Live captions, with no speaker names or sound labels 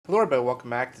Hello everybody, welcome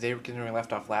back. Today we're continuing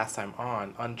left off last time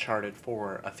on Uncharted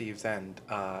 4, A Thieves End,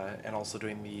 and also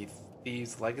doing the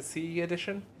Thieves Legacy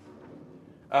Edition.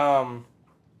 Um,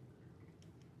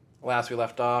 Last we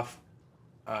left off,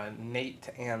 Nate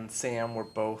and Sam were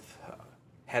both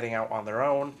heading out on their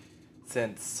own,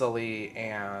 since Sully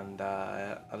and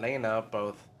Elena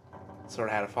both sort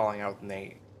of had a falling out with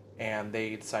Nate, and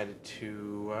they decided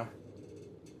to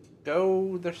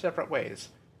go their separate ways.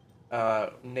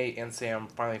 Nate and Sam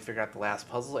finally figured out the last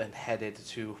puzzle and headed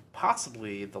to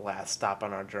possibly the last stop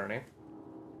on our journey.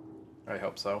 I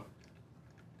hope so.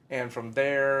 And from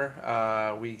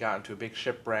there, we got into a big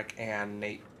shipwreck, and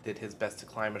Nate did his best to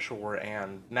climb ashore,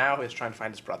 and now is trying to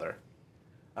find his brother.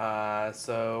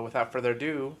 So without further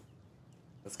ado,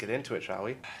 let's get into it, shall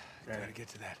we? Gotta get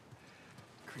to that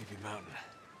creepy mountain.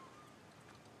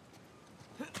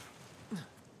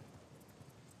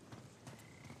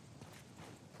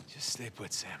 Just stay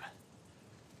put, Sam.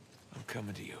 I'm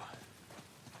coming to you.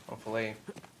 Hopefully.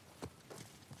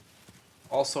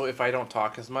 Also, if I don't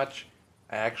talk as much,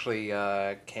 I actually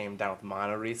came down with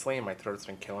mono recently, and my throat's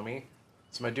been killing me.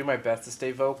 So I'm going to do my best to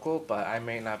stay vocal, but I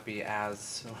may not be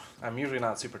as... I'm usually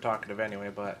not super talkative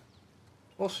anyway, but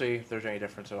we'll see if there's any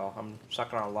difference at all. I'm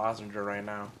sucking on a lozenge right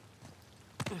now.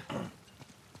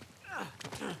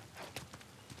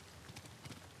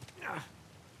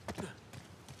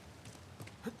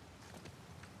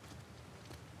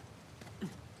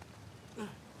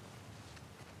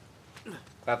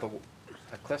 Glad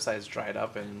the cliffside's dried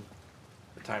up and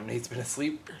the time Nate's been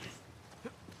asleep.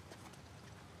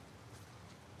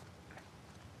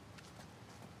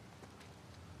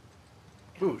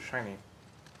 Ooh, shiny.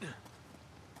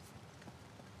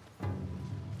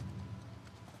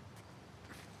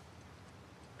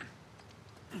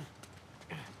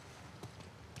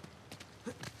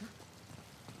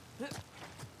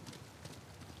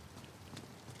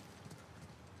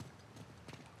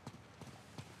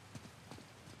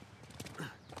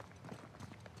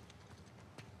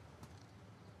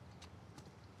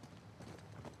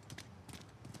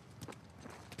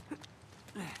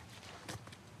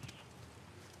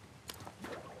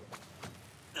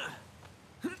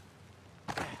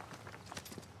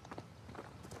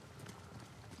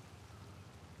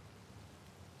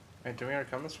 Wait, do we ever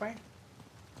come this way?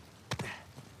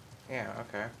 Yeah,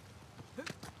 okay.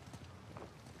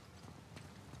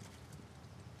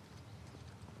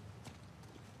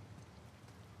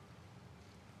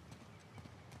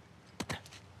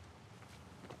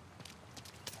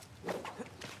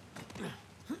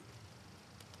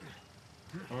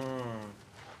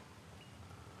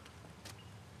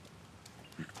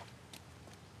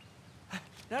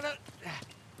 No, no. Come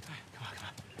on, come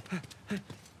on.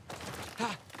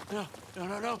 No, no,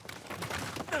 no, no.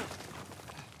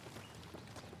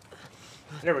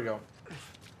 There we go.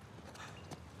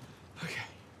 Okay.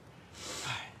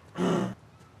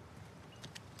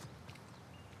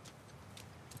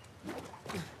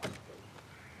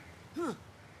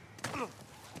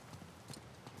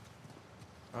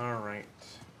 Alright.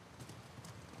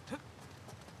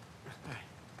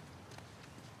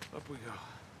 Up we go.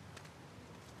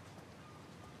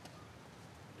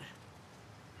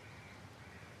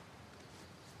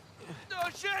 Oh,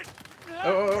 shit!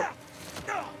 Oh.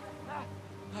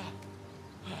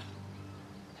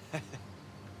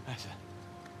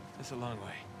 That's a long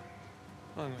way.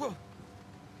 Long way.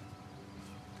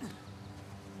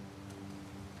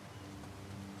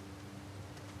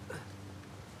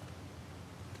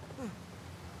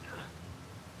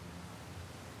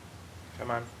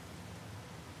 Come on.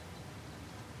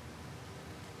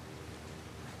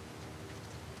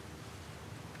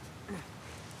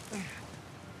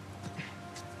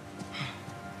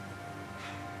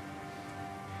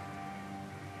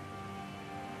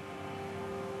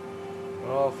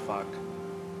 Oh, fuck.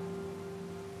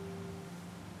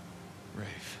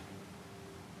 Rafe.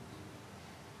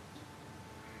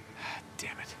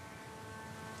 Damn it.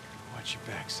 Watch your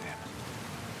back, Sam.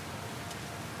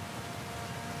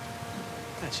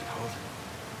 That should hold.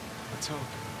 Let's hope.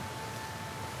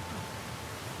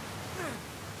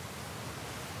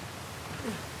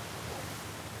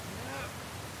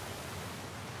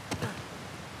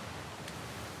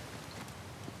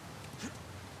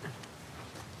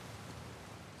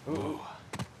 Ooh.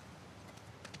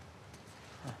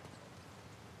 Huh.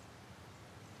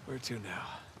 Where to now?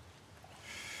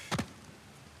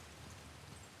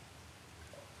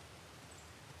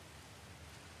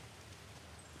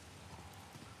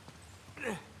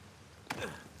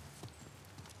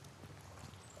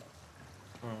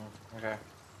 Okay.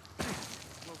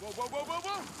 Whoa, whoa, whoa, whoa,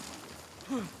 whoa,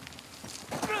 whoa!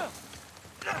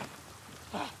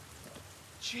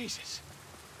 Jesus.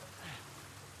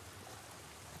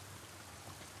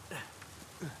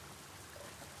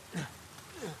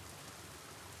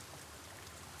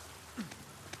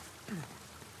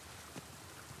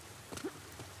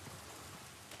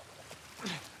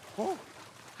 Oh,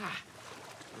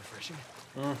 refreshing.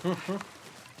 Mm-hmm.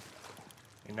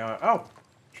 You know, oh,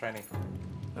 shiny.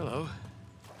 Hello.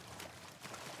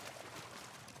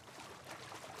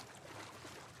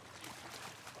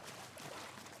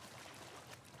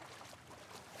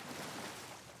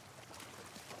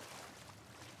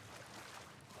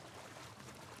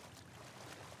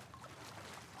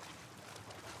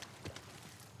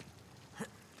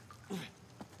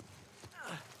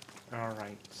 All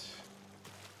right.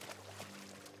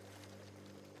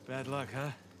 Bad luck,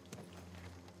 huh?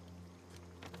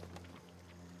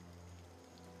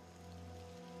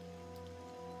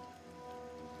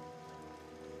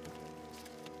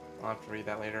 I'll have to read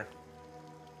that later.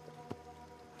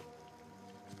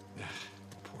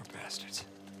 Poor bastards.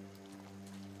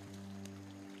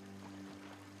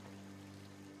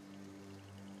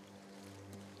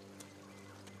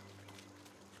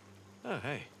 Oh,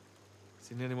 hey.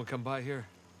 Seen anyone come by here?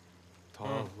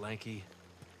 Tall, lanky,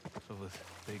 filled with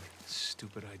big,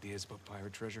 stupid ideas about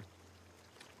pirate treasure.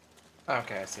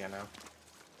 Okay, I see it now.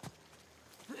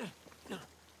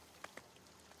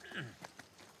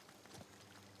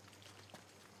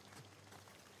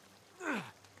 Were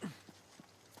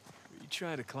you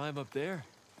trying to climb up there?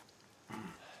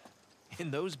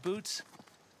 In those boots?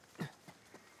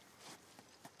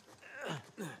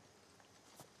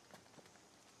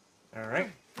 All right.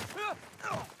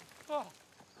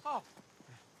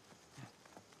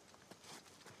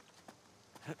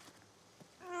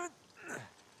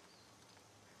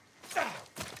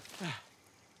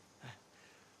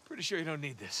 Pretty sure you don't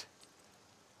need this.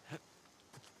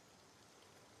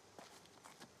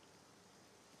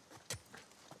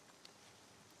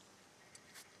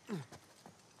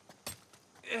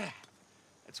 Yeah,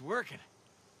 it's working.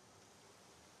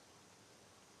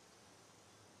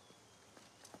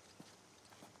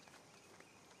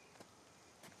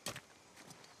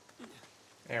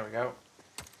 There we go.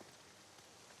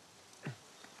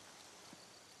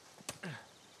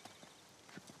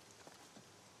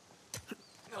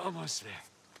 Almost there.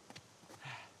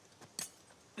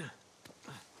 Okay.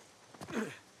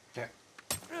 Okay.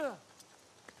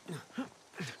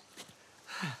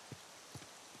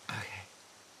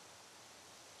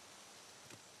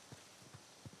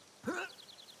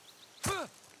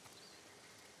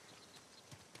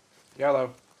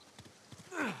 Yellow.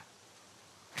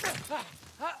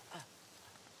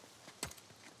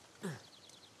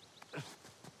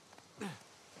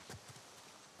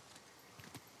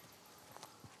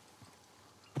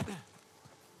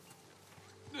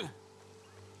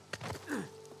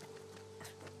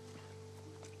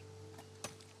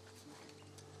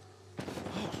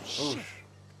 Shit.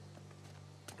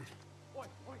 Oi,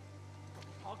 oi.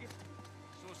 Target?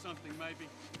 Saw something, maybe.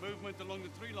 Movement along the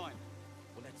tree line.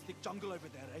 Well, that's thick jungle over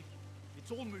there, eh?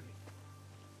 It's all moving.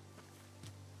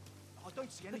 I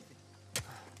don't see anything.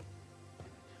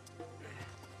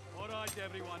 All right,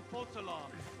 everyone. False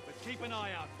alarm. But keep an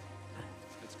eye out.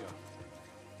 Let's go.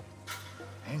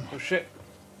 Hang Oh on. shit.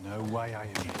 No way I am.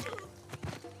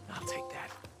 I'll take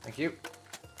that. Thank you.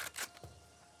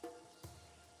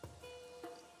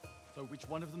 So which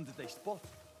one of them did they spot?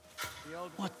 The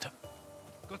old... What the?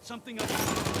 Got something up.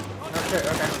 Okay,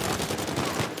 okay.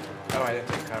 Oh, I didn't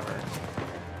take cover.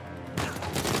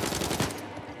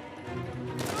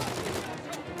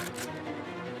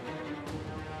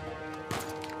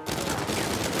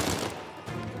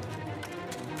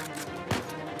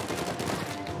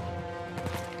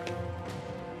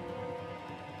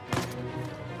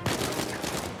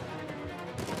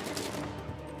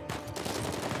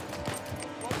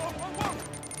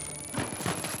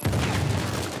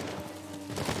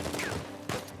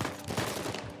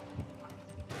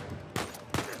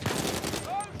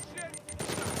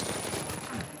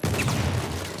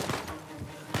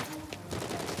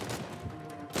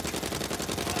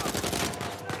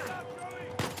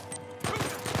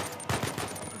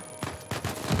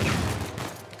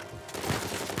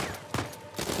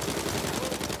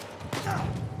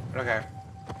 Okay.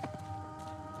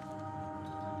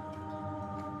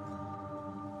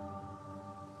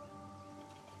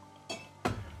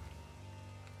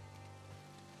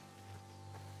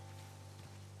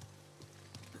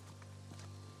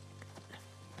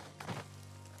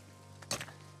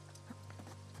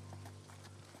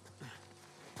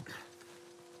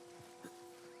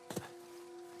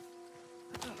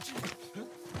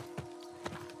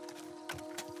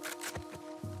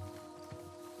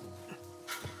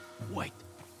 Wait.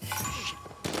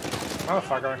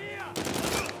 Motherfucker.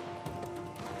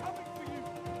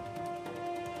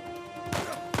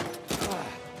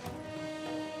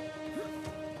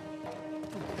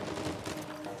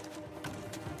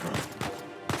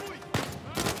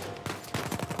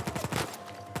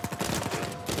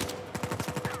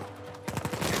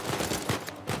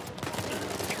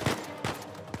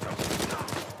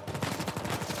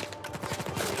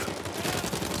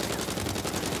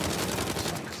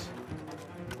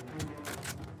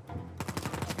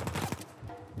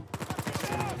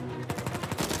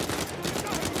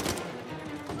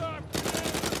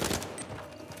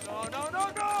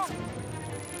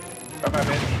 Bye-bye,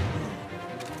 bitch.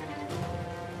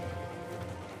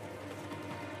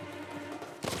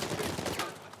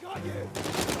 Got you!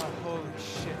 Oh, holy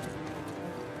shit.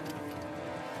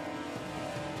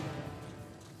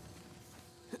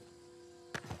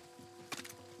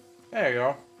 There you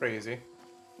go. Pretty easy.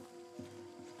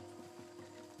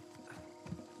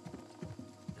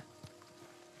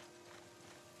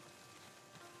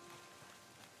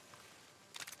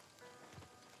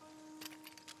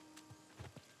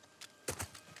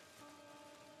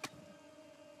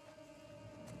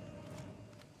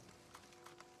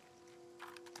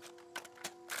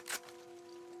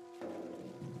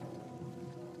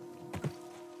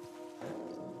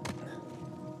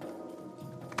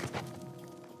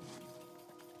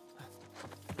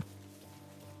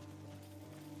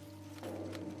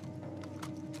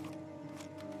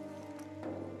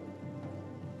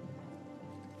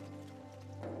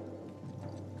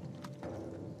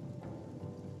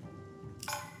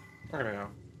 We're gonna go.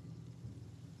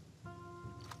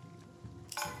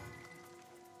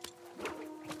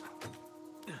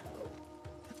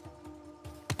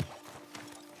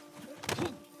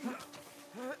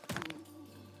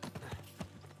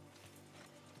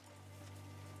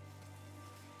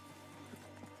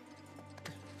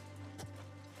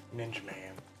 Ninja Man.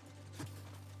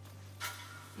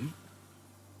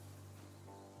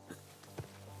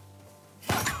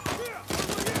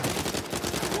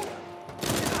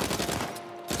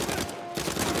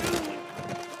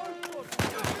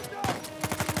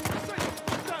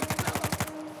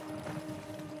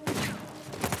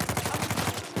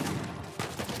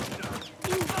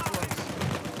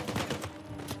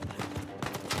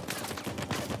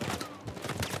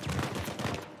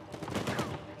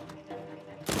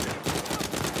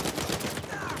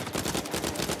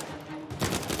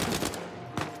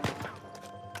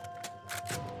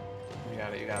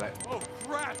 You got it. Oh,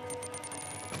 crap!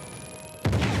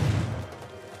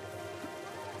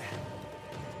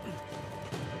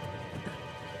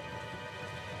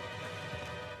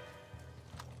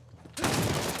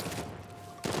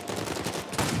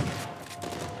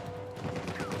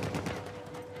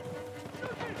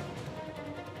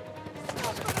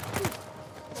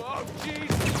 Oh,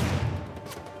 jeez!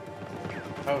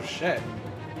 Oh, shit.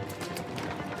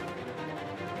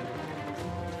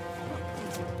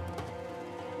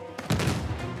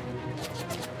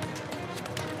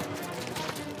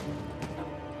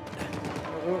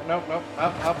 Ooh, nope, nope.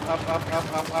 Up, up, up, up,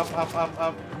 up, up, up, up, up,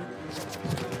 up.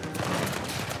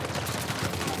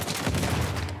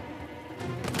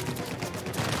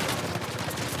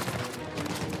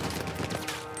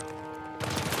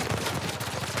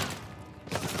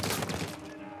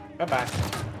 Bye-bye.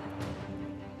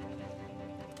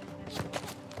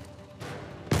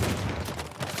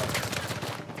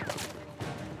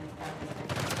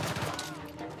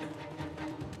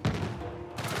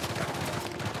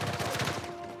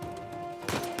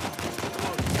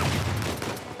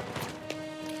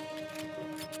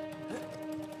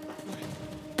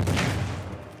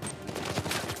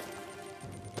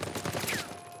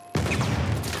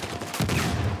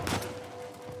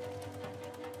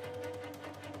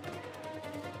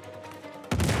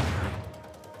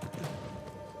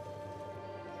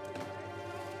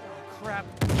 Crap.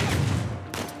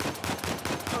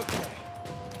 Okay.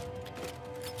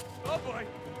 Oh boy.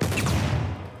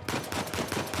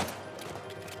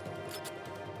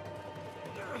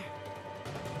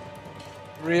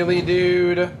 Really,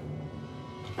 dude?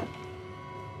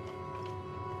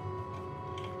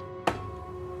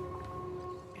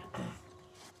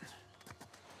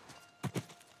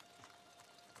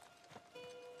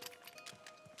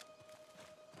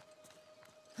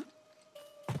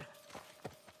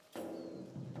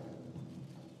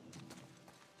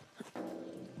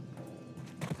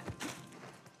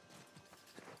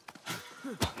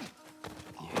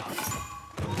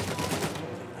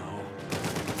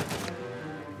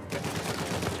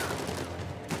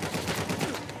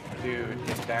 Dude,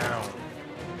 get down.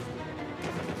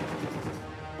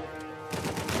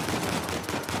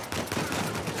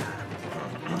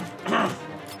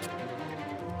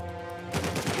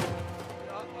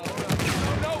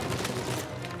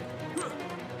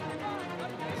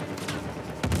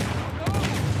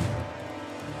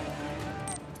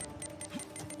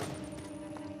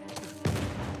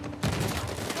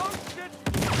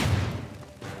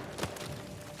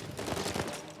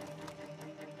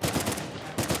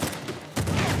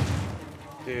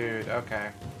 Okay.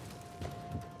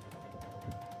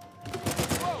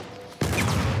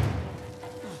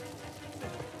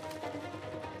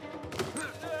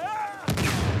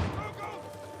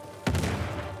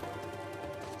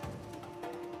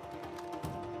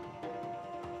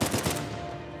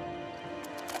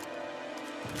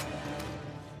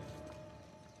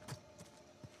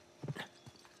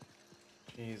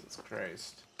 Jesus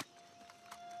Christ.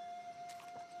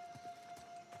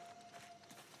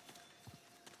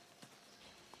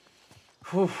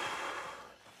 Whew.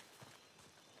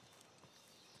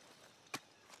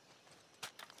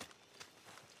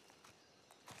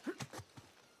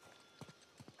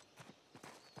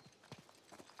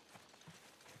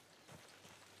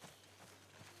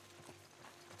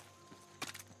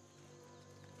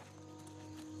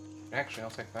 Actually, I'll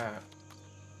take that.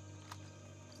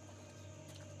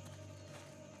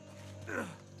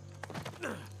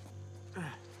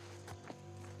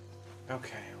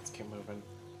 Okay, let's keep moving.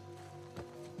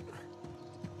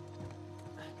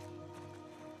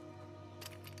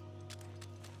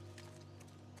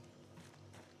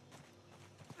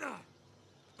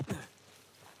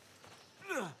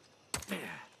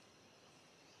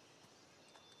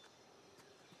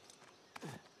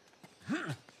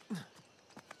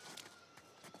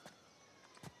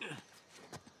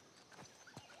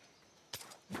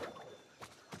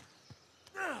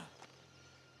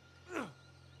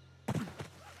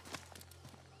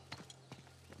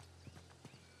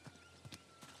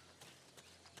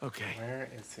 Okay. Where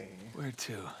is he? Where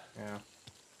to? Yeah.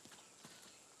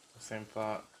 Same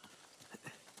thought.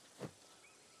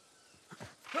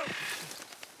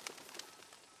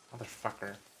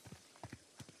 Motherfucker.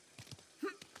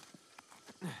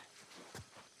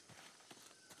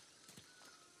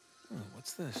 Oh,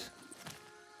 what's this?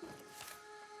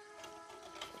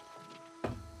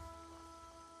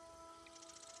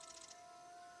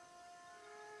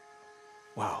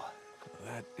 Wow,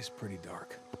 that is pretty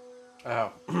dark.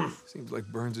 Oh. Seems like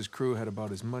Burns' crew had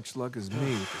about as much luck as me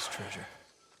with this treasure.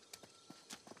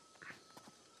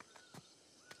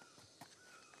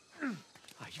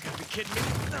 Oh, you gotta be kidding me!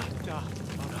 No,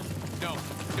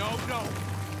 oh no.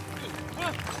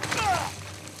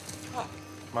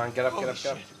 Come on, get up, get up,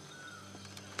 get up.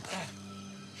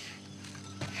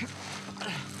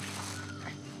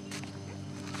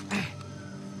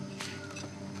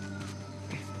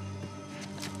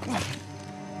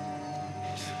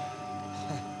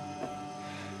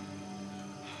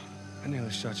 I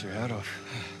nearly shot your head off.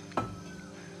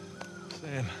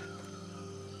 Sam,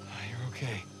 you're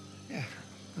okay. Yeah,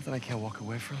 nothing I can't walk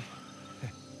away from.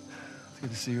 It's good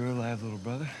to see you're alive, little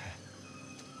brother.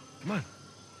 Come on.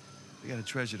 We got a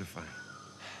treasure to find.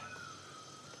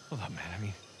 Hold up, man. I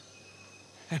mean,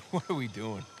 what are we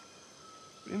doing?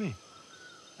 What do you mean?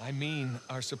 I mean,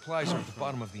 our supplies are at the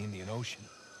bottom of the Indian Ocean.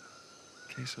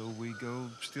 Okay, so we go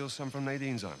steal some from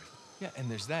Nadine's army. Yeah, and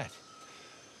there's that.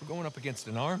 We're going up against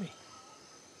an army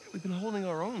We've been holding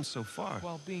our own so far.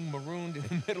 while being marooned in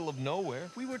the middle of nowhere.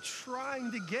 We were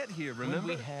trying to get here, When remember?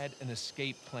 we had an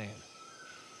escape plan.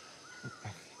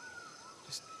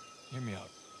 Just hear me out.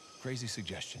 Crazy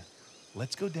suggestion.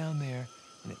 Let's go down there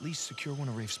and at least secure one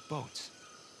of Rafe's boats.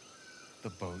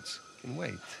 The boats can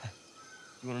wait.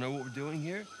 You want to know what we're doing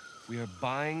here? We are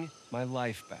buying my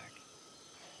life back.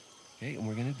 Okay, and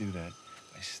we're gonna do that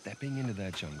by stepping into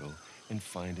that jungle and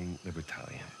finding the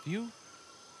battalion. Have you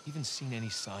even seen any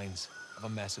signs of a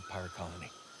massive pirate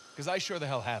colony? Because I sure the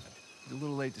hell haven't. It's a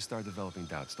little late to start developing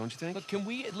doubts, don't you think? Look, can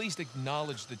we at least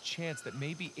acknowledge the chance that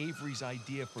maybe Avery's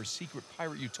idea for a secret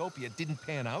pirate utopia didn't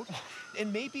pan out?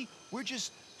 And maybe we're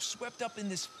just swept up in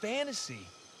this fantasy,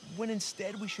 when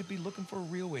instead we should be looking for a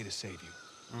real way to save you.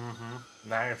 Mm-hmm.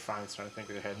 Now you're finally starting to think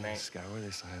of your head, I'll Nate. scour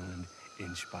this island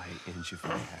inch by inch if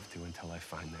I have to until I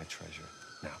find that treasure.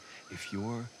 Now, if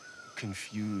you're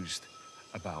confused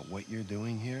about what you're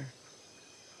doing here,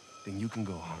 then you can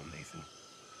go home, Nathan.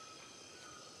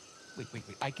 Wait.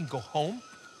 I can go home?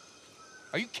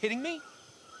 Are you kidding me?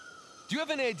 Do you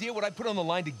have any idea what I put on the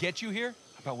line to get you here?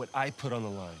 About what I put on the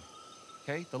line,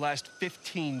 okay? The last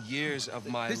 15 years of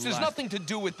my life. This has nothing to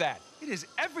do with that. It has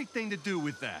everything to do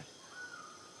with that.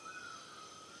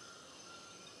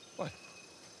 What?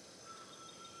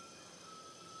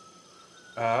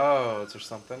 Oh, is there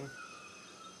something?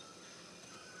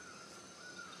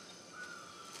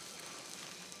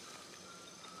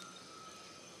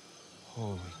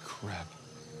 Holy crap.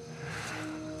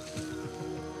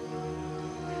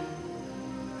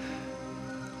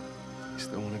 You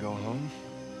still want to go home?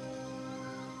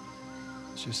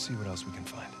 Let's just see what else we can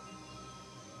find.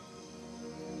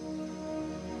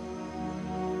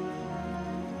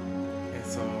 Okay,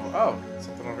 so... Oh,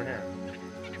 something over here.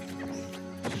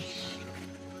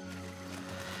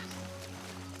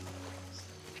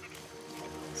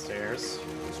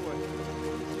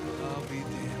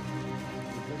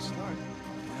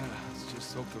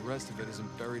 Let's hope the rest of it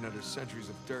isn't buried under centuries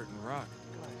of dirt and rock.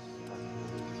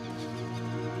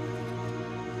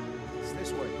 It's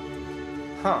this way.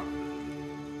 Huh.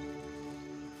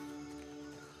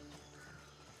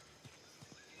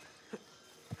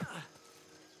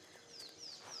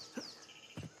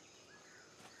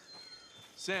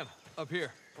 Sam, up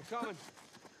here. I'm coming.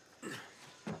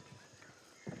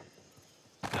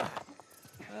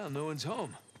 Well, no one's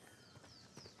home.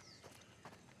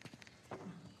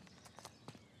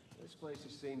 This place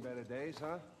has seen better days,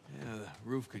 huh? Yeah, the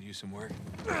roof could use some work.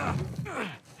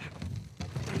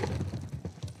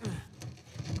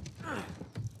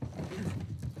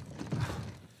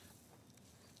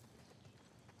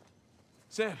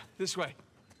 Sam, this way.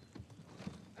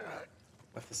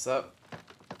 Lift this up.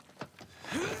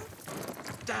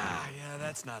 Ah, yeah,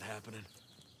 that's not happening.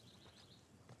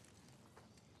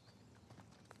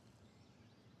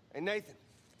 Hey, Nathan.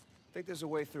 I think there's a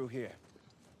way through here.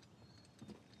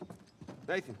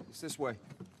 Nathan, it's this way.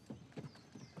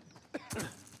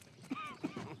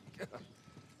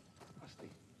 Rusty.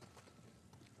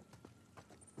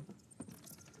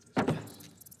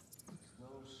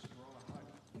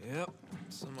 Yep,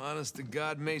 some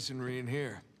honest-to-God masonry in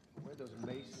here. Where'd those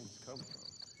masons come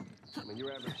from? I mean,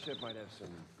 your average ship might have some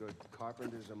good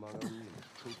carpenters among them, and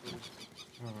troopers.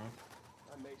 Not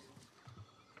masons.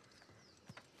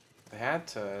 They had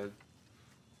to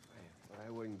What I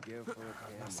wouldn't give for a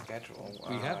camera. schedule.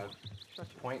 We have one.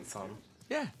 Point some.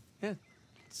 Yeah, yeah.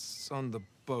 It's on the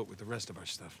boat with the rest of our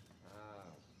stuff.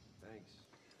 Ah, thanks.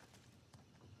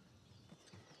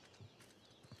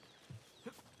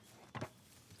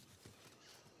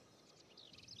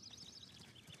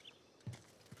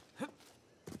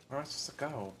 Where am I supposed to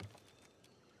go?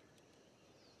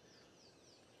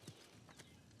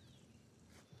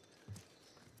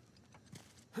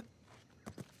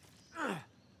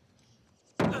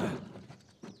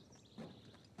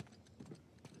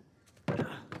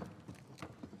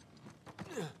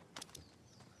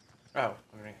 Oh,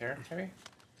 underneath here, maybe?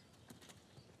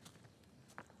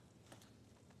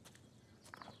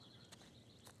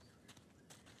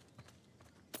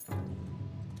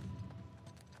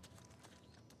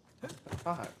 What the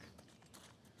fuck?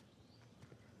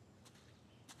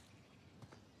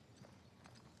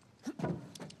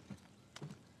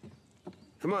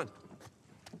 Come on.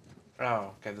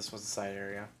 Oh, okay, this was the side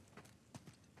area.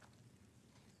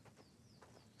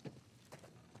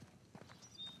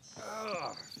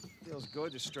 Oh, feels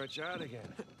good to stretch out again.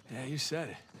 Yeah, you said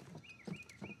it.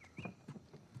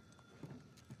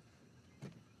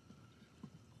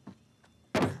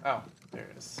 Oh, there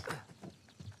it is.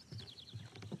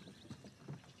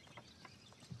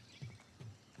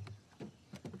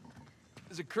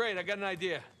 There's a crate. I got an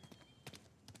idea.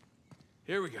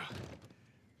 Here we go.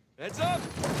 Heads up!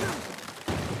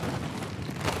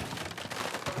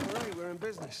 All right, we're in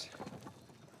business.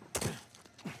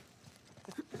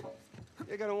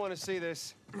 You're gonna want to see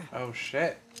this. Oh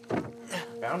shit.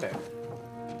 Found it.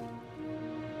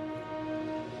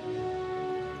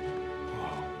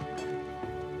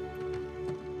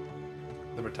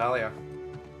 The Britalia.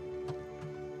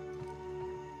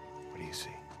 What do you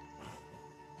see?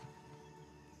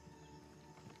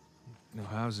 No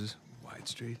houses. Wide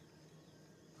street.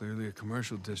 Clearly a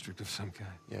commercial district of some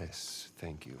kind. Yes,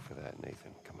 thank you for that,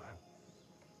 Nathan. Come on.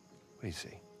 What do you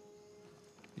see?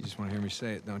 You just want to hear me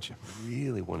say it, don't you? I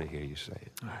really want to hear you say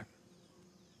it. All right.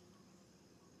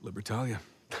 Libertalia.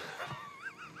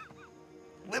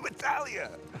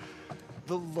 Libertalia!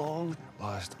 The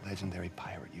long-lost legendary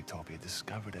pirate utopia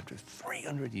discovered after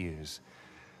 300 years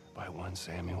by one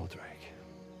Samuel Drake.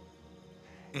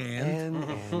 And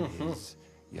his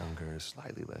younger,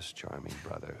 slightly less charming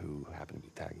brother who happened to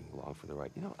be tagging along for the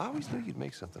ride. You know, I always knew you'd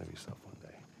make something of yourself one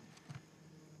day.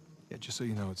 Yeah, just so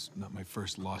you know, it's not my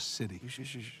first lost city. You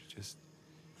should just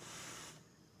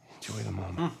enjoy the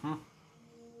moment.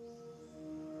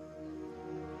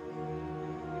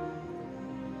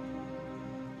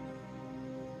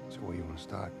 So where you want to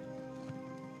start?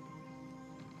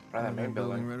 Right, that main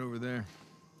building. right over there.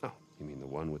 Oh, you mean the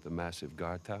one with the massive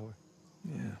guard tower?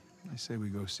 Yeah, I say we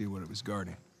go see what it was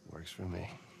guarding. Works for me.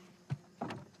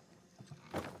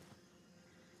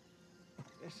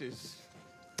 This is...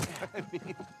 I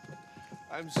mean,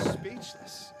 I'm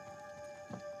speechless.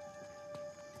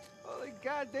 Holy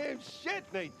goddamn shit,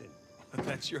 Nathan!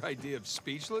 That's your idea of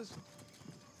speechless?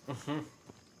 God, how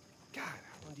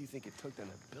long do you think it took them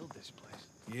to build this place?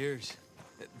 Years.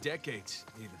 Decades,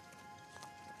 even.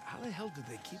 How the hell did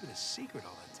they keep it a secret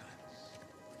all that time?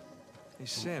 Hey,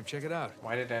 Sam, check it out.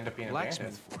 Why did it end up being abandoned?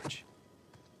 Blacksmith forge.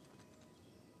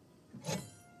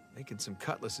 Making some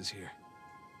cutlasses here.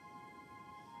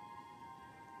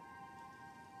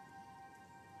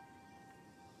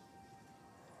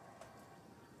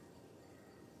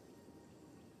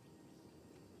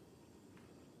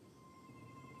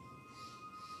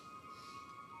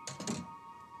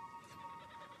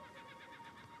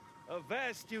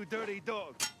 Avast, you dirty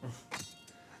dog!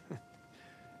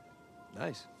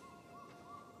 Nice.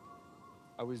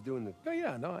 I was doing the... Oh,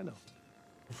 yeah, no, I know.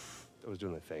 I was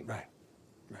doing the thing. Right,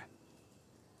 right.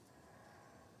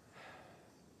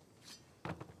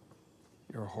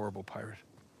 You're a horrible pirate.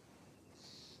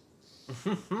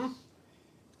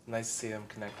 Nice to see them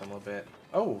connect a little bit.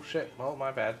 Oh, shit. Well,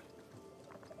 my bad.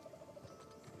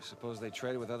 You suppose they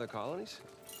traded with other colonies?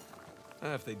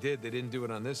 If they did, they didn't do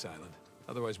it on this island.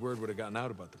 Otherwise, word would have gotten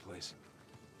out about the place.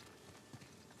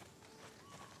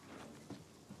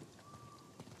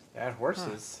 They had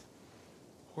horses.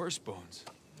 Horse bones.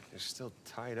 They're still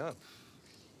tied up.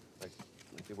 Like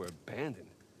they were abandoned.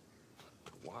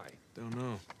 Why? Don't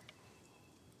know.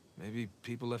 Maybe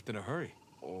people left in a hurry.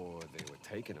 Or they were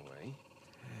taken away.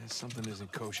 Something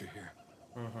isn't kosher here.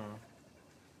 Mm-hmm.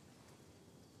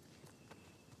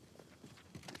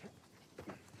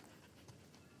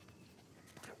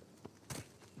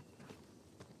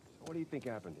 What do you think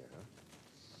happened here, huh?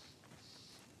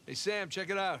 Hey, Sam, check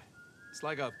it out. It's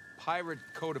like a pirate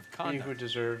code of He conduct. who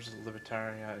deserves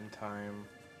Libertaria in time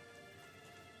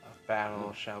of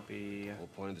battle shall be The whole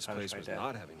point of this punished place by was death.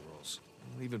 not having rules.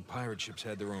 Even pirate ships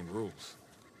had their own rules.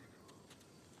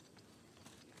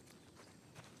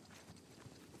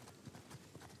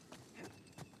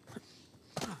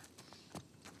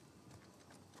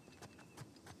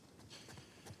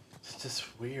 It's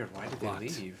just weird. Why did they Locked.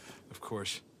 leave? Of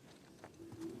course.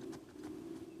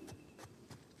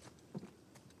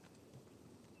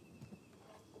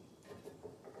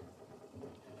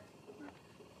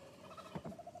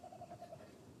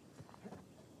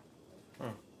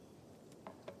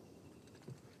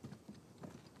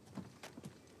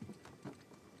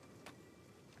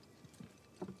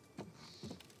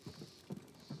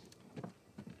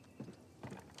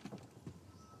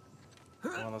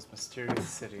 One of those mysterious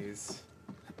cities.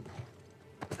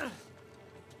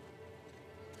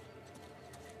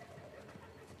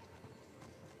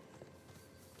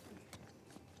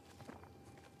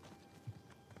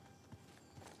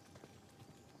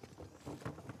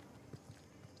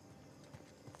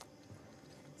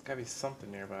 There's gotta be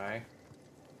something nearby.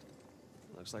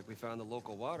 Looks like we found the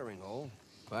local watering hole.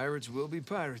 Pirates will be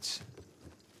pirates.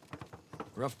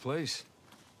 Rough place.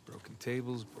 Broken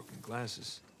tables, broken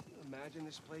glasses. Can you imagine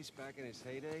this place back in its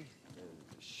heyday?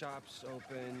 The shops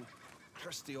open,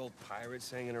 crusty old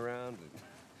pirates hanging around, the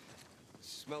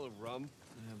smell of rum.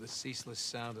 The ceaseless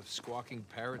sound of squawking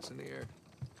parrots in the air.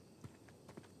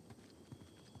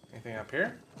 Anything up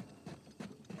here?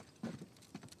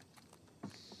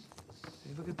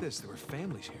 Hey, look at this. There were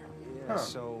families here. Yeah, Huh.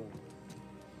 so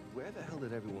where the hell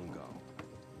did everyone go?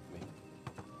 I mean,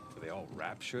 were they all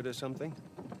raptured or something?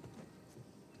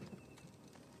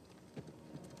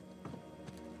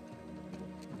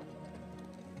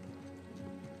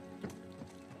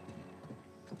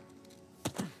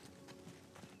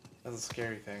 That's a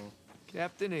scary thing.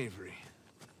 Captain Avery.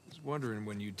 Was wondering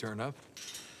when you'd turn up.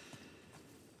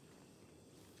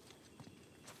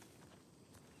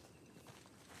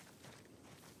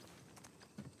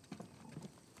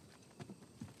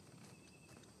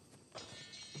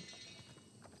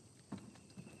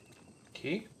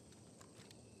 Key?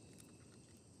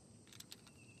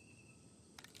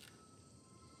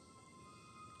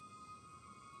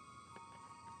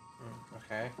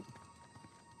 Okay.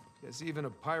 Guess even a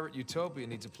pirate utopia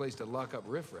needs a place to lock up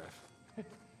riffraff. Can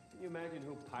you imagine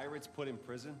who pirates put in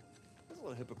prison? That's a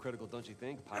little hypocritical, don't you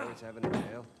think? Pirates having a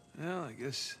jail. Well, I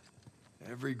guess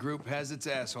every group has its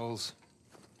assholes.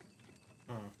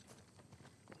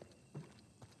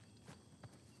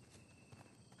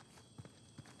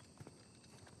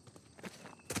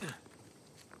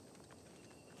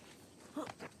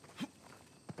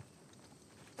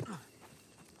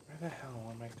 Where the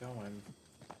hell am I going?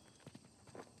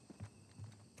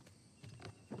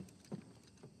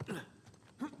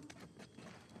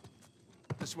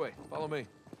 This way. Follow me.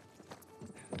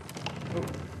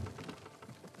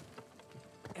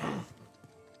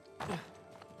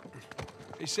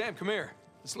 Hey, Sam, come here.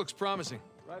 This looks promising.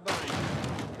 Right behind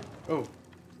you. Oh.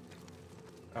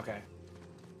 Okay.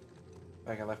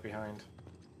 I got left behind.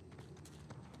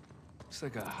 Looks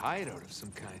like a hideout of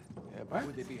some kind. Yeah, but What? who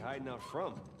would they be hiding out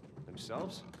from?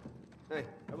 Themselves? Hey,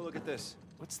 have a look at this.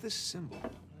 What's this symbol?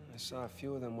 I saw a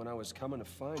few of them when I was coming to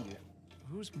find you.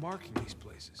 Who's marking these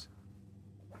places?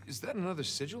 Is that another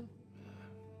sigil?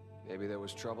 Maybe there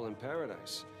was trouble in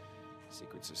paradise.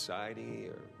 Secret society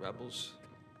or rebels.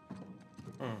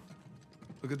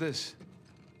 Look at this.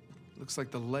 Looks like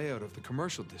the layout of the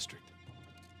commercial district.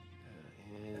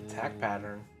 Attack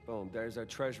pattern. Boom, there's our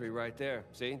treasury right there.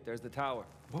 See, there's the tower.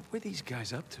 What were these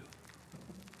guys up to?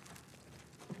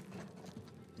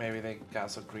 Maybe they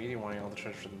got so greedy wanting all the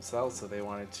treasure for themselves, so they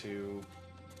wanted to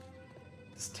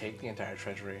just take the entire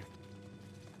treasury.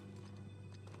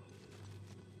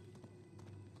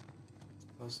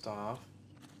 Closed off.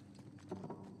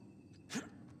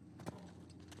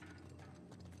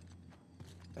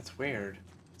 That's weird.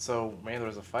 So maybe there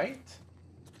was a fight?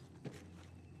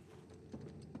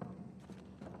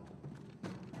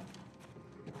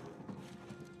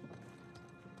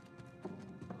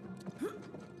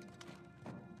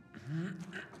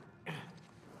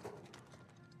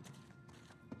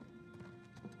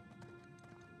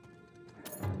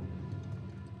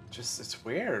 Just, it's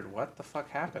weird. What the fuck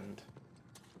happened?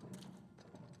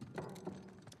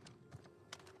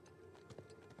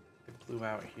 It blew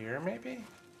out here, maybe?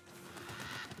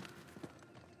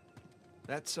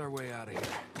 That's our way out of here.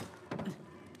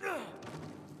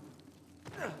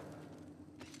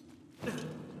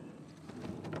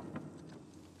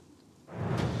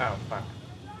 Oh, fuck.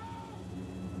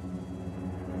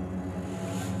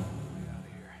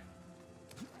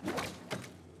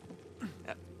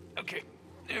 Okay,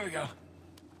 there we go.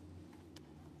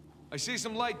 I see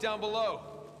some light down below.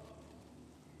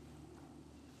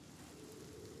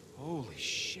 Holy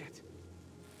shit.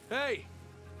 Hey!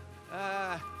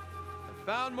 I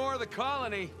found more of the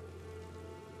colony.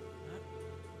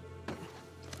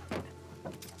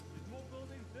 More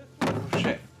buildings this way. Oh,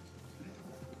 shit.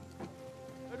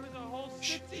 There was a whole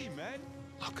city, man.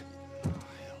 Look.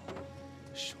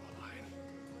 Shoreline.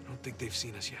 I don't think they've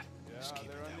seen us yet. Just keep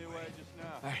it They're on that their way. way just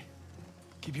now. All right.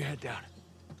 Keep your head down.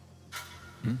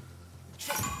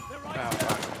 They're right Oh, there.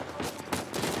 fuck.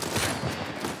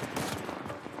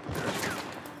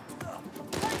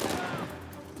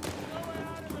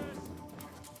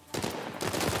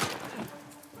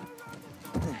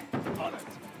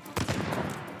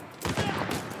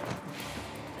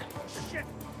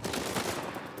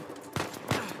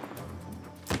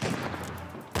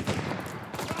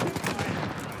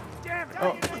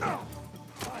 Oh.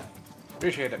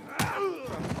 Appreciate it.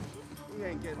 We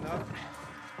ain't getting up.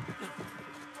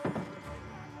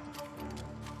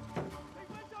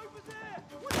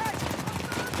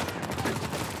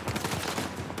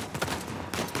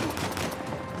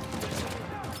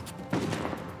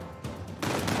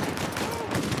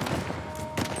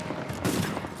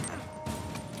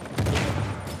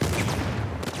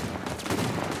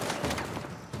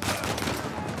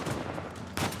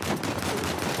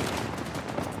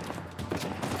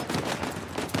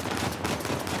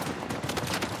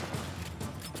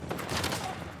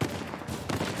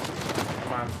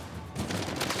 Come on.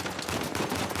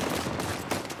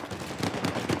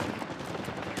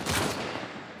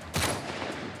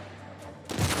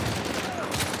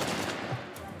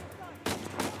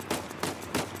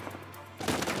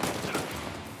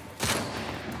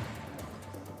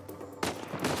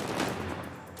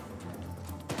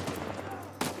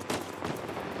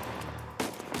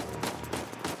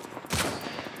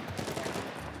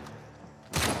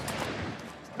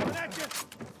 Coming at you.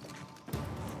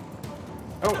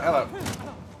 Oh, hello.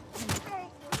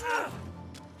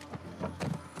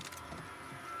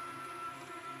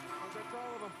 That's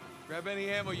all of them. Grab any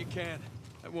ammo you can.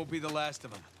 That won't be the last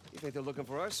of them. You think they're looking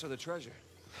for us or the treasure?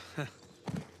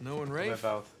 No and They're Rafe?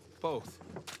 both. Both.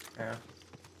 Yeah.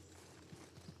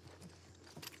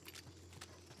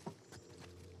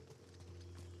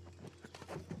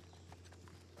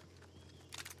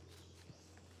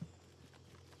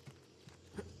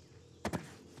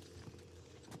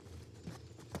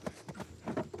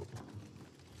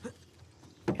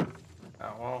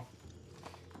 Oh, well.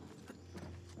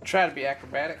 Try to be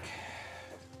acrobatic.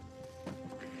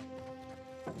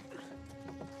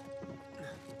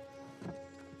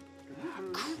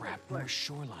 Crap, more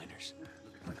shoreliners.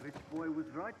 Like Rich Boy was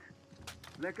right.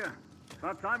 Lekker.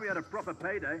 About time we had a proper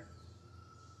payday.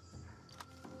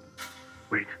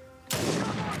 Wait.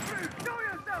 Come on, Bruce! Show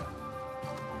yourself!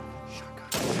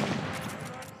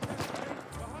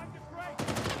 Behind the crate.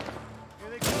 Here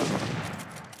they go.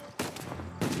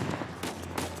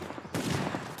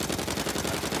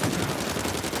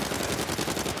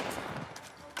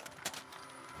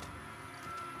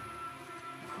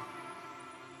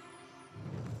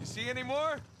 You see any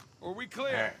more? Or are we clear?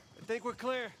 Alright. I think we're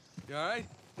clear. You all right?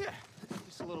 Yeah,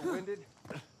 just a little winded.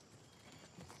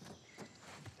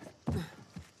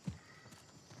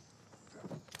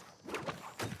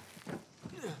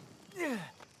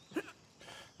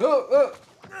 Oh,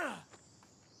 oh.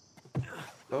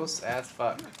 Close as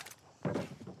fuck.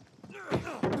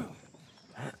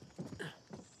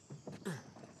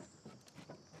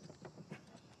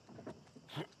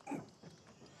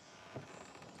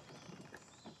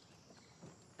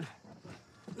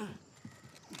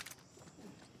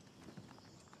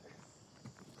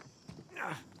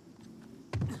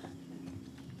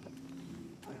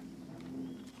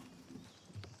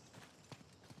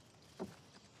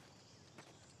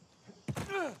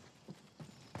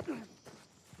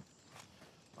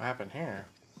 What happened here?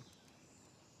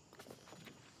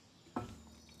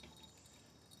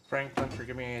 Franklin,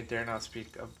 forgive me, I dare not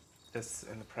speak of this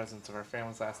in the presence of our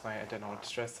families last night. I didn't want to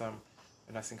stress them.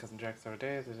 I've not seen Cousin Jack for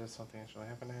days. Is just something actually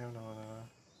happened to him?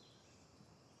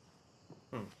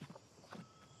 No.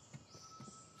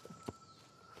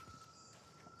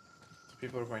 So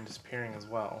people are going disappearing as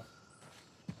well.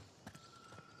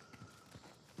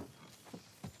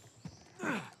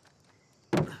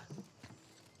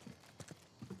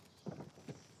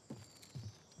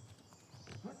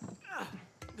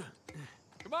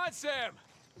 Come on, Sam!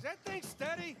 Is that thing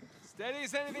steady? Steady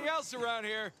as anything else around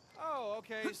here. Oh,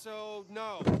 okay, so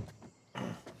no. All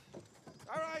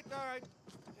right.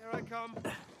 Here I come.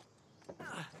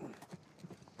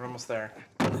 We're almost there.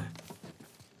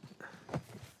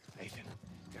 Nathan,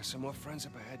 there's some more friends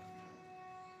up ahead.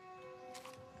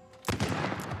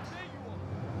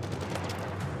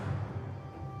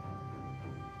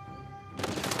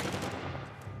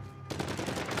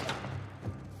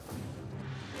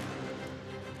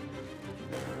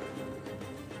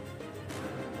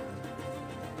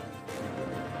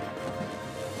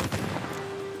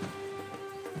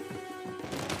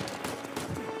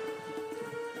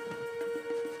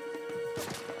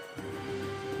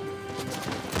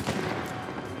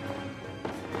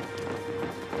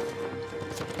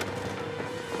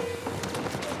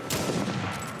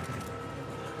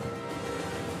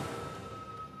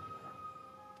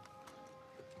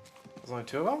 There's only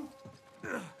 2 of them?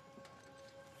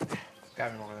 It's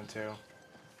gotta be more than 2.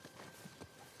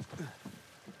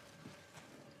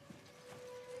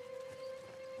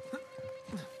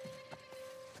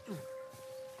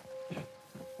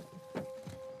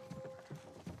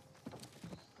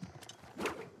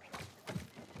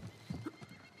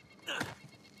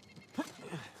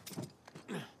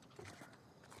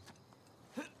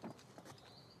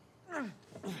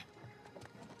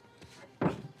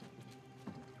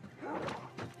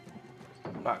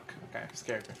 Fuck. Okay,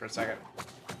 scared me for a second.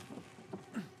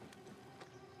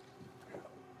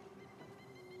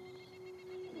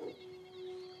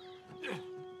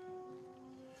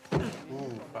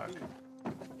 Ooh, fuck.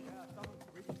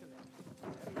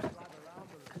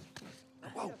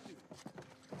 Whoa.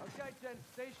 Okay, Jen,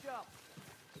 stay sharp.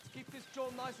 Let's keep this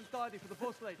joint nice and tidy for the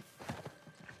boss lady.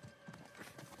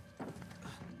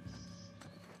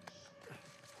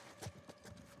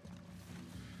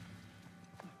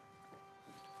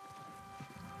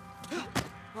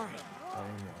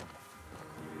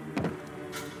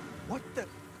 What the?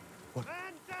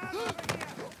 Man down over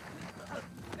here!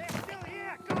 They're still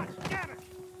here! God damn it!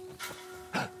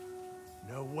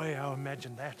 No way I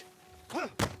imagined that.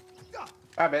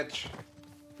 Bye, bitch.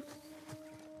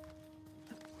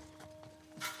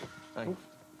 Thanks.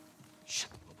 Shit,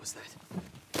 what was that?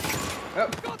 Oh.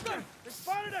 Got them! They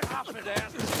spotted us! Half it,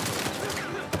 ass.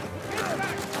 Get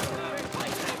back!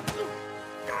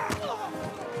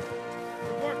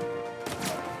 Good work!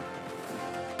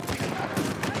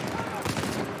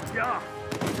 Yeah,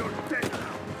 you're dead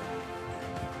now.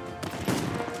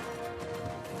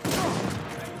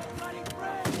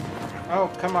 Oh,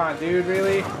 come on, dude,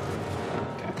 really? Okay.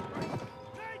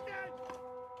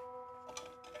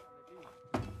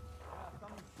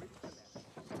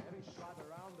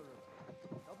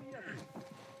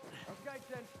 Okay,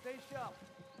 Jen, stay sharp.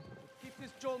 Let's keep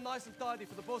this joint nice and tidy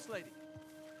for the boss lady.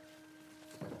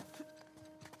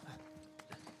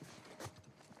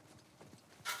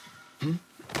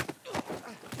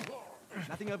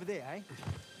 Nothing over there, eh?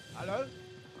 Hello?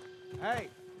 Hey,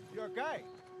 you okay?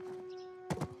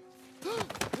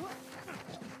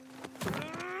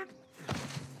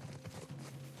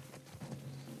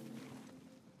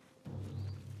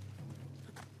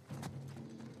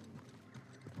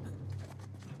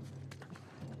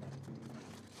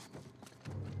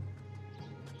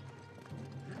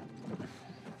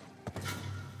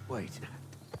 Wait.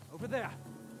 Over there.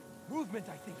 Movement,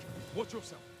 I think. Watch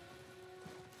yourself.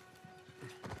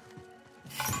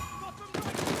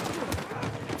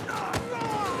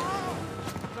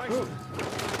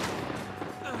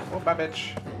 Oh, bye,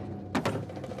 bitch.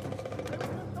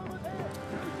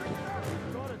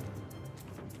 Got it.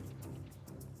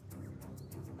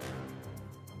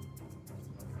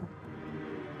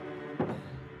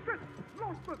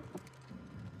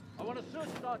 I want a search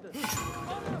started.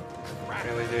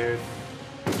 Really, dude?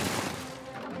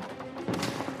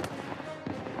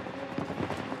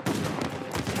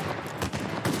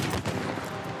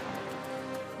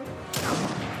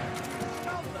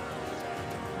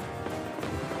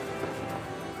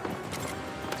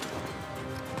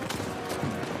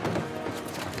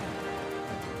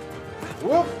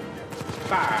 Whoop!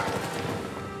 Bah!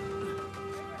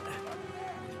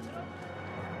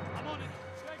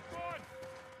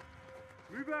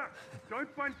 Rüber!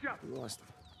 Don't bunch up! We lost him.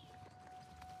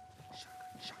 Oh, shit!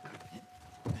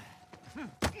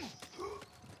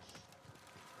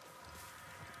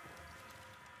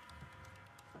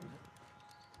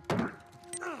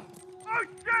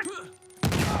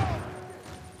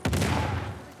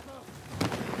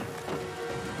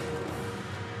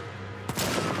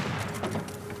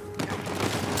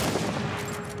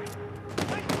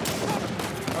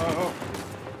 Oh.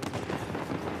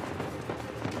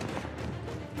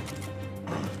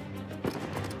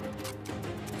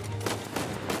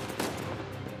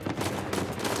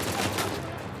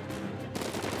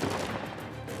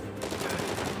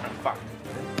 Fuck.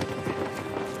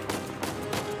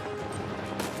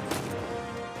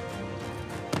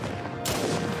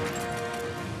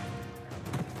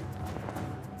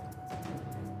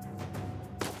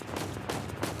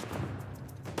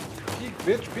 Peek,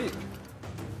 bitch, peek.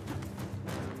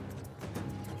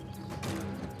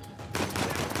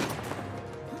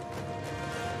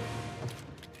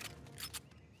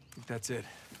 That's it.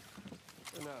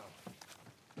 For now.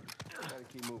 Gotta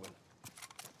keep moving.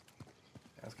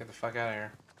 Let's get the fuck out of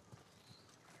here.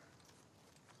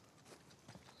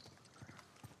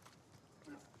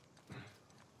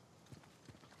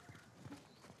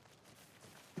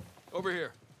 Over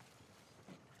here.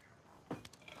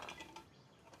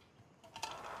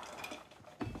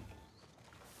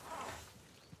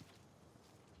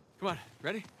 Come on,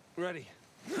 ready? Ready.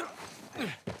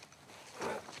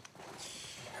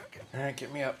 Alright,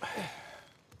 get me up.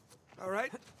 All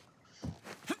right.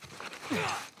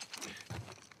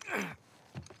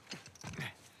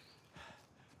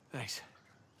 Thanks.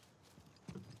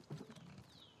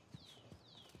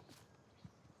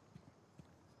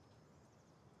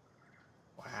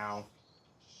 Wow.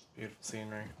 Beautiful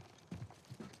scenery.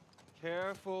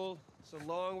 Careful. It's a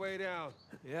long way down.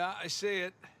 Yeah, I see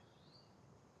it.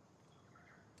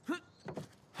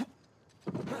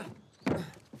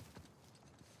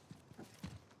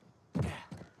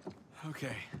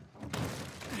 Okay.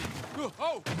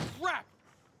 Oh, crap!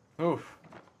 Oof.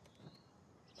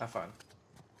 Not fun.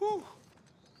 Whew.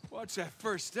 Watch that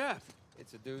first step.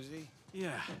 It's a doozy.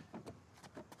 Yeah.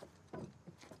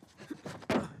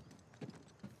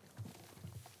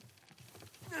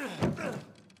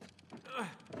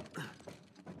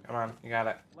 Come on, you got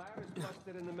it. Ladder's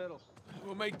busted in the middle.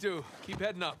 We'll make do. Keep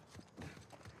heading up.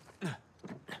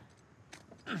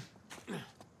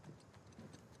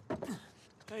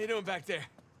 How you doing back there?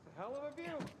 Hell of a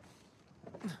view.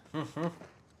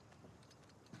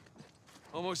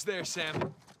 Almost there,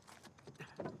 Sam.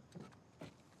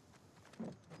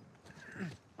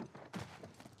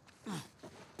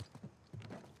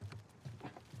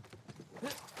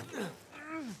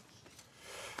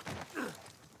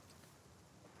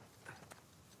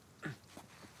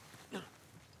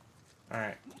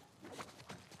 Alright.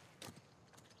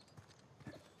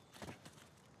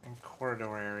 In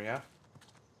corridor area.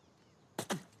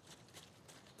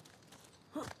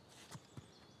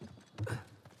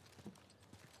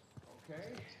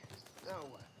 Okay. Now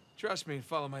what? Trust me and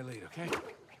follow my lead, okay?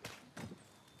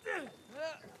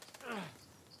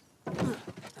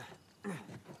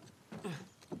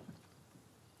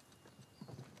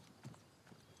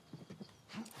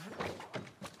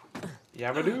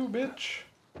 Yabba-doo, bitch.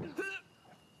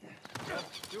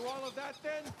 Do all of that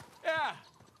then? Yeah,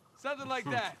 something like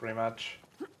that. Pretty much.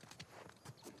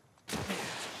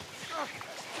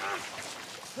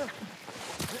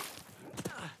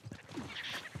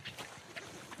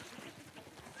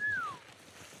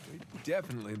 We're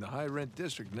definitely in the high-rent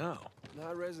district now.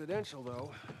 Not residential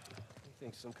though. You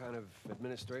think some kind of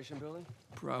administration building?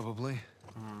 Probably.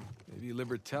 Maybe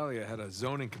Libertalia had a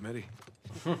zoning committee.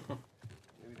 Maybe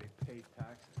they paid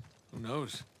taxes. Who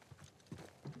knows?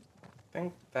 I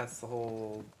think that's the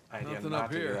whole idea Nothing not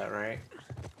up to do here. that, right?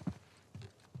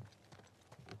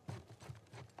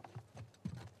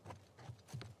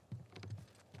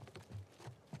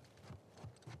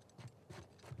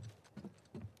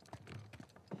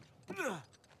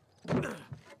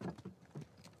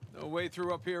 No way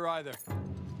through up here either.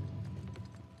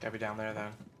 Gotta be down there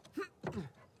then.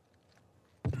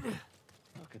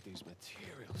 Look at these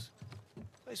materials.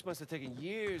 Place must have taken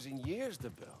years and years to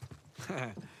build.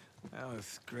 Now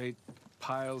with great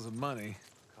piles of money.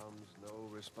 Comes no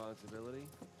responsibility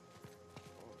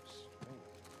or strength.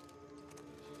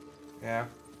 Yeah.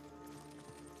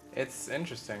 It's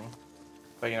interesting.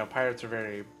 But, you know, pirates are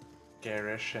very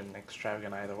garish and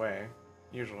extravagant either way.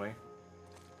 Usually.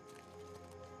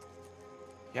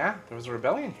 Yeah, there was a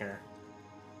rebellion here.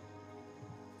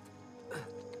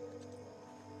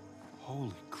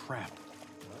 Holy crap.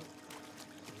 Well,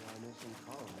 we are missing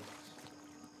colonists.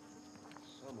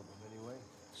 Some of them, anyway.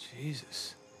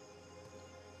 Jesus.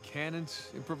 Cannons,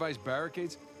 improvised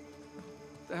barricades.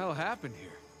 What the hell happened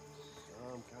here?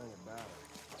 Some kind of battle.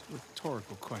 It's a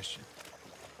rhetorical question.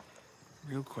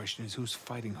 The real question is who's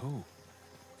fighting who?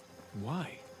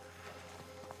 Why?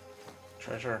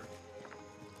 Treasure.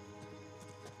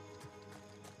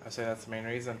 I say that's the main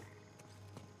reason.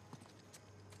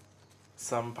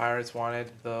 Some pirates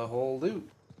wanted the whole loot.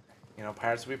 You know,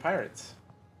 pirates will be pirates.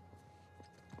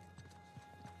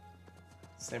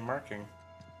 Same marking.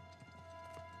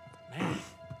 Man,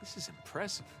 this is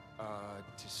impressive.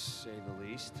 To say the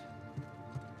least.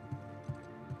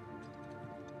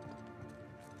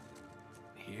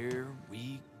 Here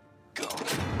we go.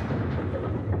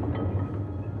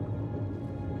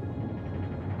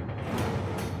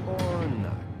 Or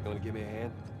not. You wanna give me a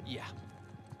hand? Yeah.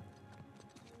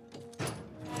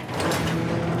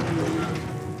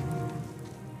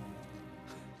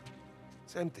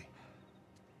 It's empty.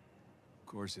 Of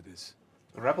course it is.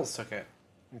 The rebels took it.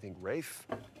 You think Rafe?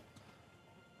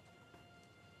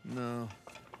 No.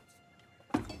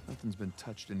 Nothing's been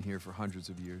touched in here for hundreds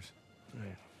of years.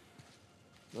 Right.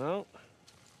 Well,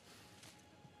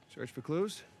 search for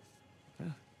clues?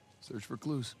 Yeah. Search for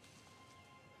clues.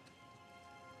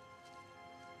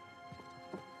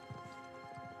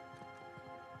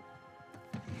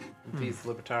 Thieves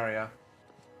Libertaria.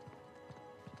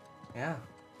 Yeah,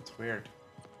 it's weird.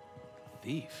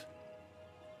 Thief.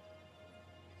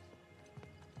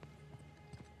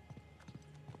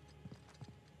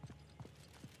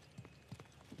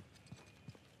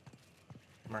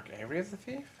 Mark Avery as the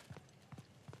thief?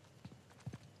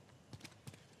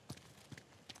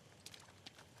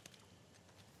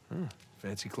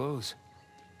 Fancy clothes.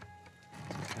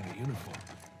 Some kind of uniform.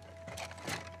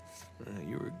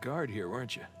 You were a guard here,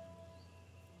 weren't you?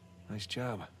 Nice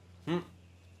job. What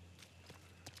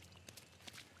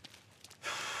the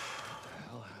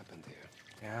hell happened here?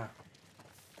 Yeah.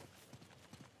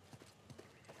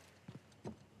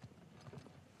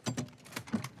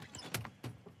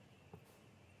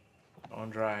 On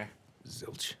dry.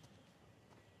 Zilch.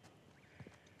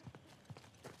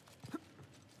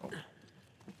 Oh.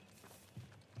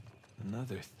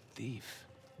 Another thief.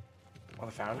 All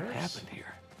the founders? What happened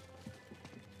here?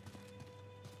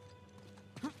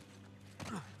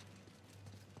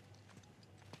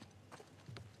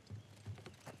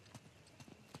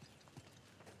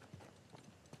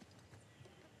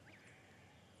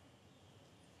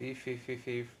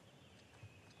 Thief.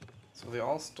 So they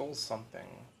all stole something.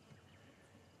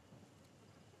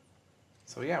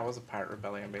 So yeah, it was a pirate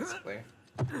rebellion, basically.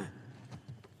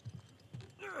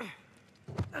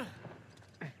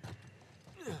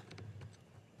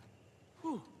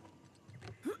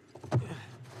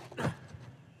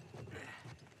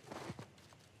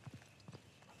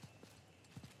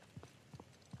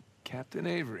 Captain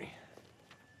Avery.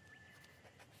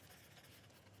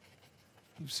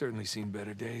 You've certainly seen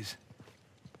better days.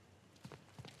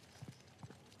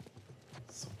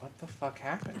 So what the fuck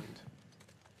happened?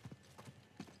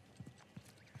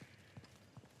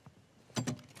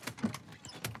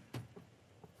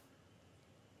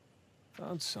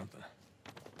 Found something.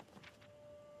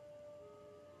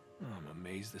 Oh, I'm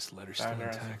amazed this letter's still Founder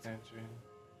intact.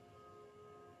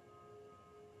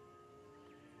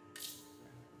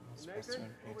 Nathan,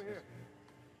 over here.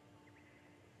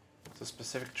 It's a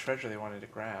specific treasure they wanted to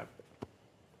grab.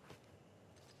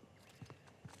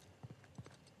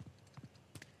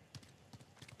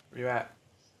 Where you at?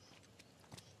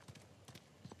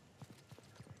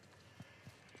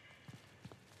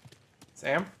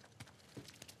 Sam?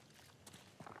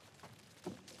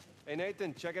 Hey,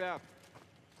 Nathan, check it out.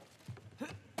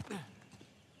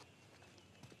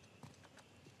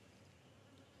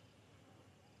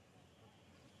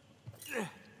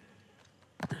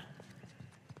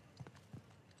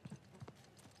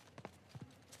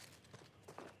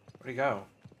 Where'd he go?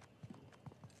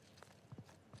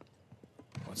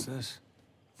 What's this?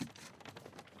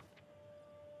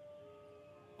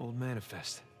 Old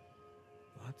manifest.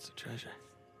 Lots of treasure.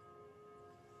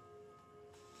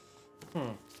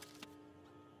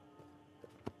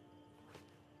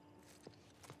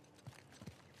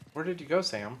 Where did you go,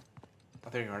 Sam? Oh,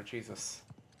 there you are, Jesus.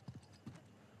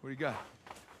 What do you got?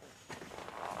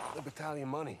 The battalion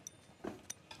money.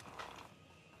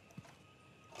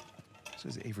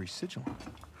 Says Avery sigil.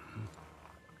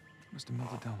 Must have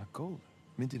melted down like gold.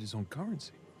 Minted his own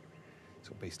currency.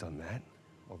 So based on that,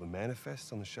 all the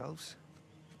manifests on the shelves,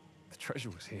 the treasure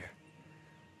was here.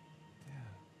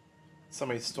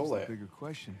 Somebody stole That's it. the bigger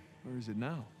question. Where is it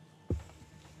now?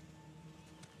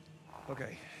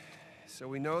 Okay, so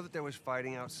we know that there was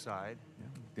fighting outside.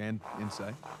 Yeah, Dan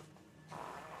inside.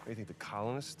 You think the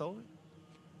colonists stole it?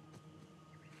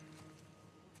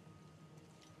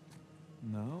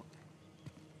 No.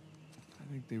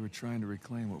 I think they were trying to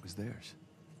reclaim what was theirs.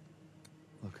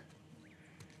 Look.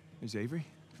 There's Avery.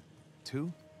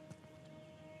 2.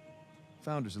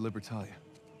 Founders of Libertalia.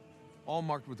 All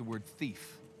marked with the word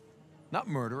thief. Not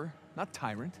murderer, not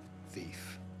tyrant.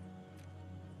 Thief.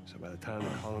 So by the time the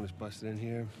colonists busted in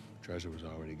here, treasure was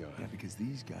already gone. Yeah, because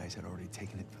these guys had already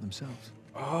taken it for themselves.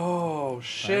 Oh, Pirates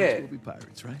shit. will be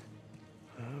pirates, right?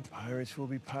 Pirates will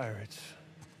be pirates.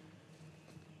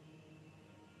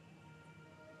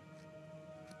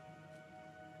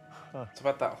 It's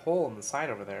about that hole in the side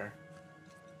over there.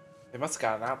 They must have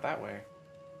gotten out that way.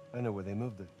 I know where they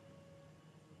moved it.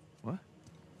 What?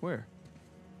 Where?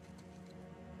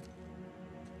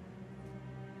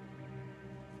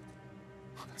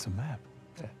 It's a map.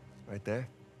 Yeah, right there.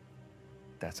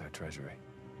 That's our treasury.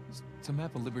 It's a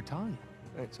map of Libertalia.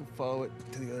 Right, so follow it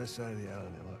to the other side of the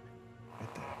island there, look.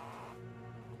 Right there.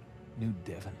 New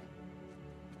Devon.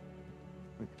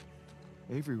 Wait,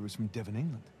 Avery was from Devon,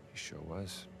 England. He sure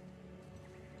was.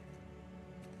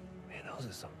 Man, those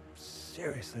are some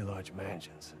seriously large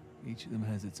mansions. Each of them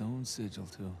has its own sigil,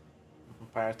 too.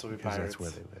 Pirates will be Because pirates. that's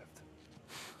where they lived.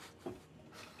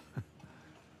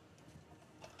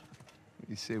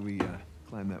 You say we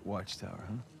climb that watchtower,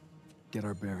 huh? Get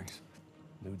our bearings.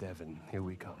 New Devon, here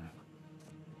we come.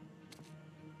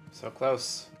 So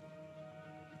close.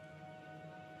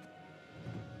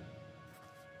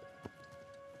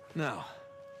 Now,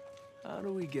 how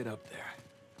do we get up there?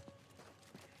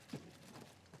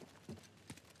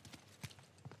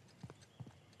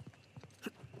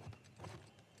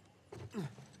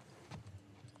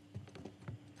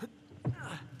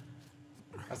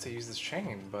 I'd say use this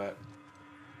chain, but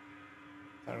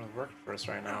that doesn't work for us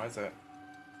right now, is it?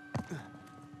 I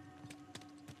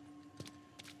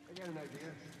got an idea.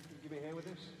 Can you give me a hand with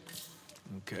this?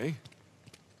 Okay.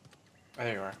 Oh,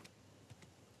 there you are.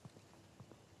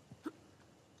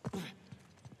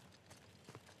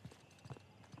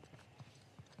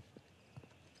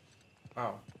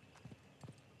 Oh.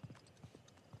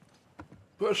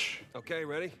 Push. Okay,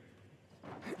 ready?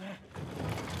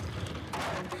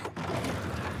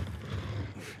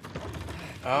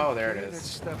 Oh, there it Okay, that's is.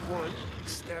 step 1.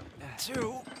 Step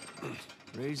 2.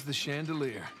 Raise the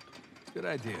chandelier. Good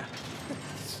idea.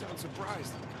 Sound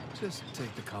surprised. Just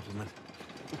take the compliment.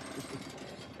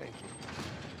 Thank you.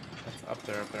 That's up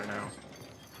there now.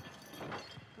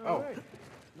 All Oh. right.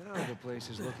 Now the place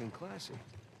is looking classy.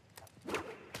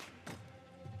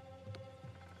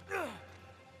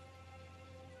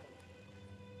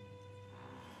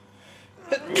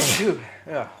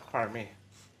 Yeah, pardon me.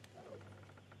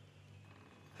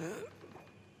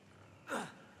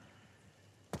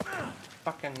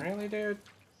 Fucking really, dude?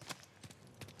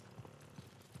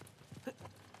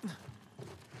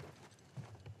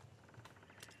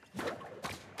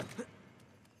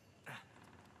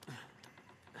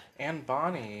 And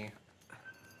Bonnie.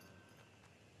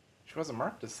 She wasn't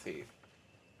marked as thief.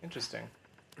 Interesting.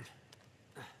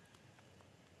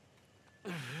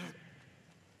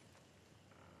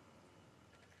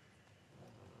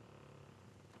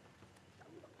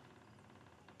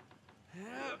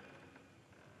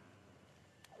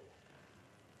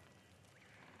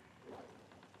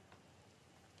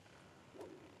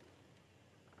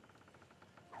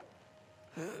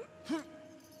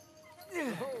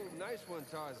 Oh, nice one,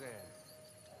 Tarzan.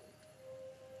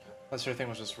 Unless her thing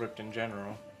was just ripped in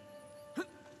general.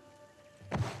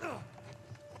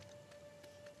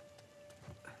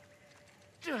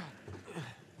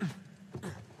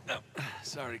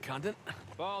 Sorry, Condon.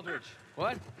 Baldridge.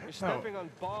 What? You're stepping on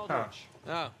Baldridge.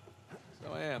 Oh,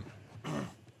 so I am.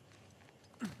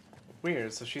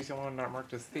 Weird, so she's the only one not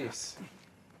marked as thieves.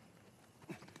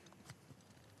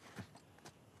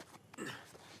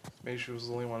 Maybe she was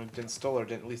the only one who didn't steal or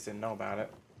at least didn't know about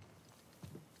it.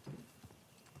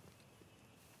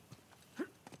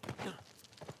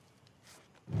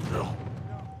 No!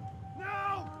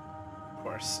 Of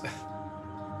course.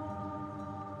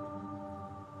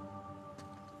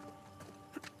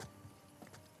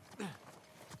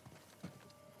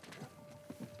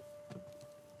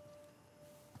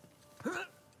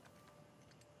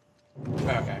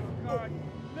 Okay. God.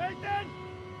 Nathan!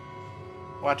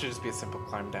 Watch it just be a simple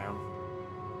climb down.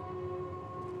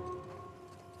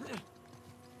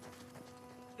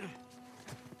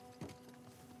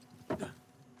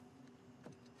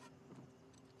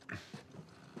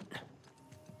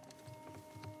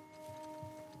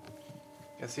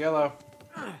 Guess yellow.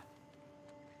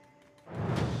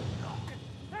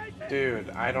 Dude,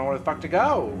 I don't know where the fuck to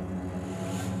go.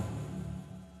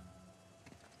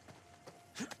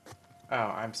 Oh,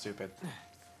 I'm stupid.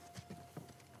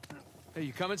 Hey,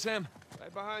 you coming, Sam?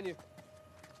 Right behind you.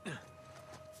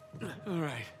 All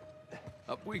right.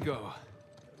 Up we go.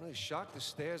 I'm really shocked the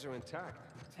stairs are intact.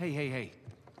 Hey, hey, hey.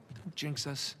 Don't jinx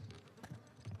us.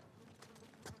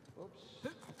 Oops.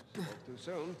 Spoke too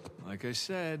soon. Like I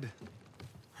said.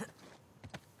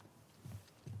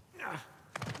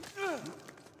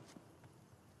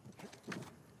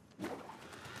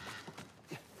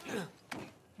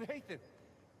 Nathan,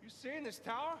 you seeing this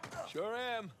tower? Sure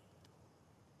am.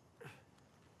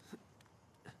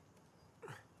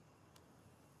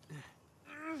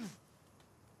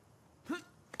 You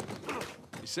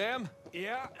Sam?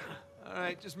 Yeah. All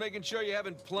right, just making sure you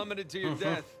haven't plummeted to your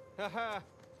death. Haha.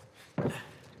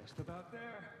 Just about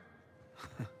there.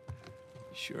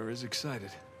 He sure is excited.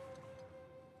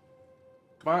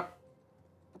 Come on.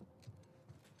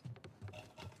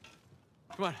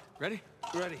 Come on, ready?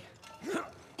 Ready.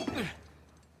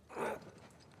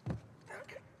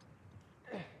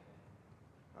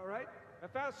 All right, I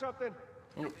found something.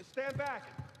 Stand back.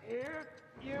 Here,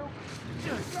 you go.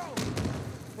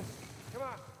 Come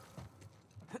on.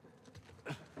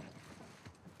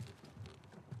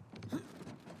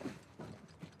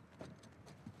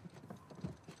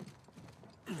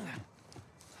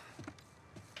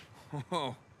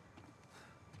 Oh.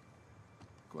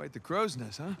 Quite the crow's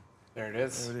nest, huh? There it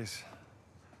is. There it is.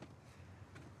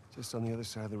 Just on the other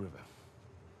side of the river.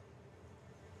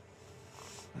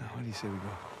 Now, what do you say we go?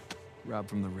 Rob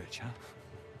from the rich, huh?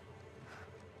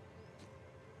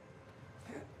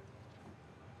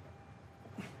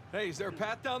 Hey, is there a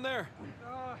path down there?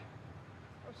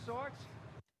 Of sorts.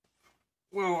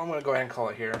 Well, I'm gonna go ahead and call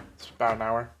it here. It's about an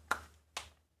hour.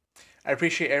 I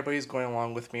appreciate everybody who's going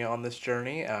along with me on this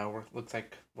journey. Looks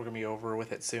like we're gonna be over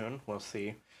with it soon. We'll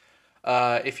see.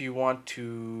 If you want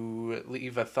to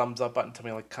leave a thumbs up button, tell me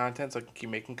you like content, so I can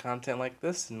keep making content like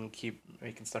this and keep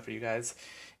making stuff for you guys.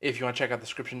 If you want to check out the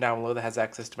description down below that has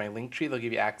access to my link tree, they'll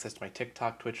give you access to my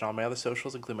TikTok, Twitch, and all my other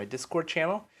socials, including my Discord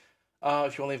channel. If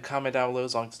you want to leave a comment down below,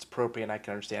 as long as it's appropriate and I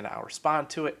can understand it, I'll respond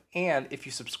to it. And if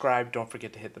you subscribe, don't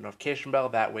forget to hit the notification bell.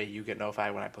 That way you get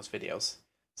notified when I post videos.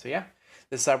 So yeah,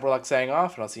 this is Cyberluck saying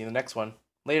off, and I'll see you in the next one.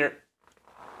 Later.